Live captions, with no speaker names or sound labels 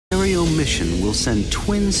mission will send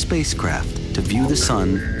twin spacecraft to view the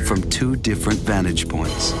sun from two different vantage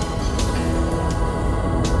points.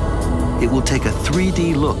 It will take a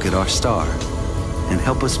 3D look at our star and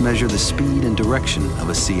help us measure the speed and direction of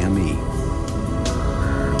a CME.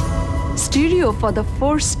 Stereo, for the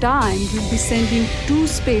first time, will be sending two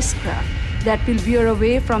spacecraft that will veer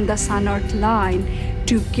away from the Sun-Earth line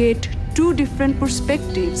to get two different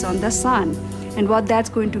perspectives on the sun. And what that's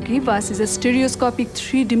going to give us is a stereoscopic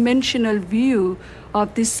three-dimensional view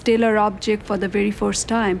of this stellar object for the very first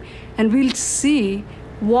time. And we'll see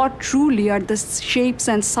what truly are the shapes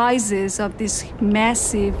and sizes of these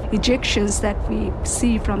massive ejections that we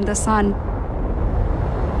see from the sun.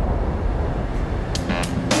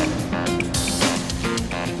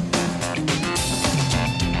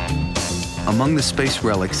 Among the space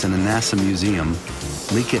relics in a NASA museum,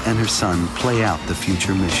 Lika and her son play out the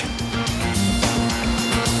future mission.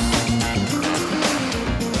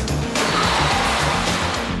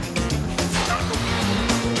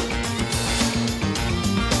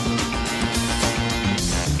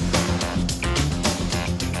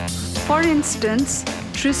 For instance,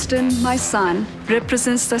 Tristan, my son,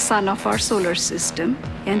 represents the sun of our solar system,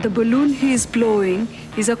 and the balloon he is blowing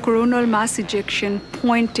is a coronal mass ejection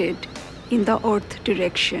pointed in the Earth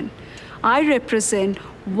direction. I represent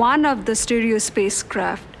one of the stereo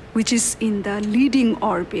spacecraft, which is in the leading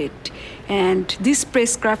orbit, and this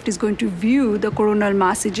spacecraft is going to view the coronal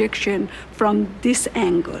mass ejection from this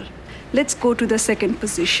angle. Let's go to the second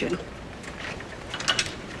position.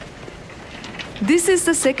 This is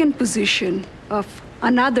the second position of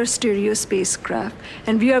another stereo spacecraft,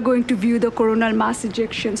 and we are going to view the coronal mass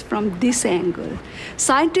ejections from this angle.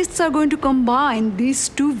 Scientists are going to combine these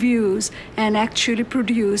two views and actually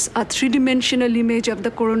produce a three-dimensional image of the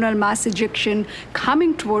coronal mass ejection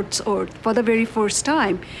coming towards Earth for the very first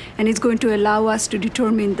time. And it's going to allow us to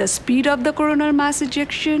determine the speed of the coronal mass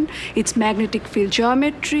ejection, its magnetic field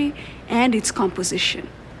geometry, and its composition.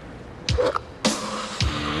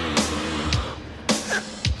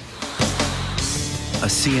 A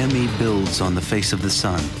CME builds on the face of the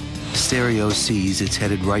sun. Stereo sees it's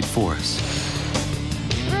headed right for us.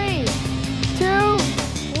 3, 2,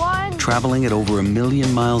 1. Traveling at over 1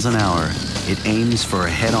 million miles an hour, it aims for a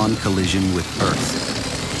head-on collision with Earth.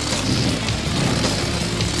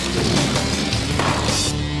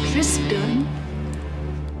 Tristan.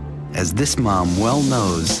 As this mom well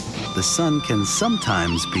knows, the sun can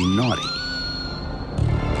sometimes be naughty.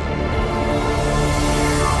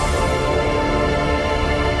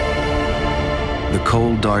 The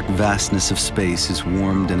cold, dark vastness of space is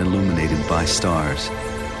warmed and illuminated by stars.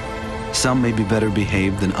 Some may be better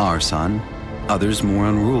behaved than our sun, others more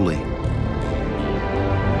unruly.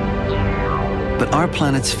 But our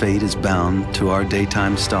planet's fate is bound to our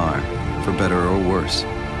daytime star, for better or worse.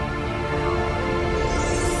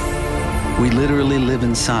 We literally live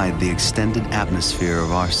inside the extended atmosphere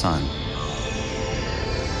of our sun.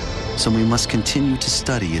 So we must continue to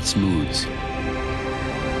study its moods.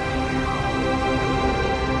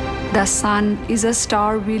 The sun is a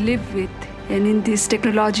star we live with, and in this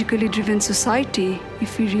technologically driven society,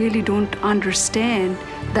 if we really don't understand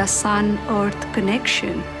the sun-earth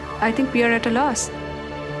connection, I think we are at a loss.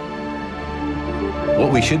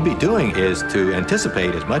 What we should be doing is to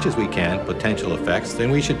anticipate as much as we can potential effects, then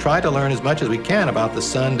we should try to learn as much as we can about the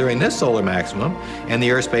sun during this solar maximum and the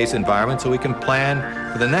Earth-space environment so we can plan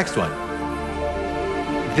for the next one.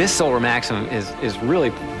 This solar maximum is really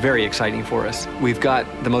very exciting for us. We've got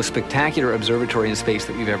the most spectacular observatory in space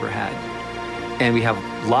that we've ever had. And we have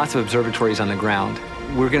lots of observatories on the ground.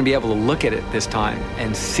 We're going to be able to look at it this time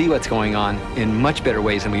and see what's going on in much better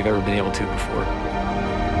ways than we've ever been able to before.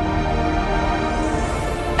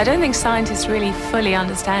 I don't think scientists really fully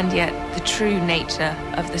understand yet the true nature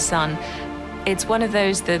of the sun. It's one of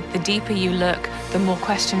those that the deeper you look, the more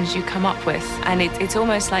questions you come up with. And it's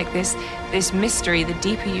almost like this mystery. The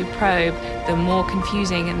deeper you probe, the more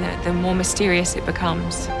confusing and the more mysterious it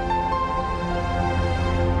becomes.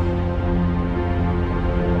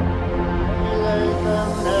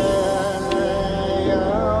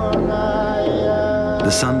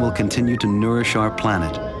 The sun will continue to nourish our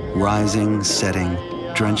planet, rising, setting,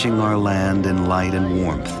 drenching our land in light and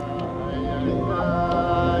warmth.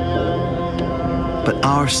 But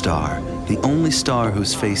our star, the only star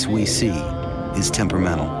whose face we see, is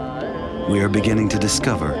temperamental. We are beginning to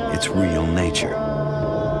discover its real nature.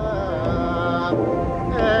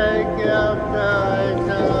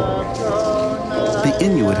 The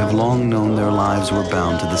Inuit have long known their lives were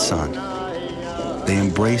bound to the sun. They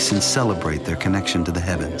embrace and celebrate their connection to the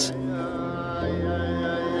heavens.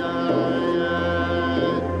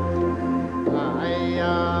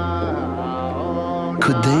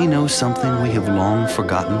 Could they know something we have long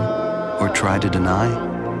forgotten or tried to deny?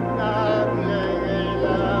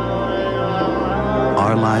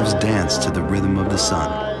 Our lives dance to the rhythm of the sun.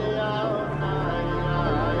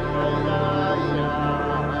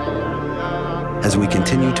 As we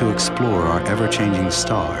continue to explore our ever-changing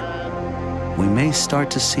star, we may start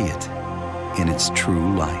to see it in its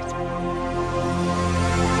true light.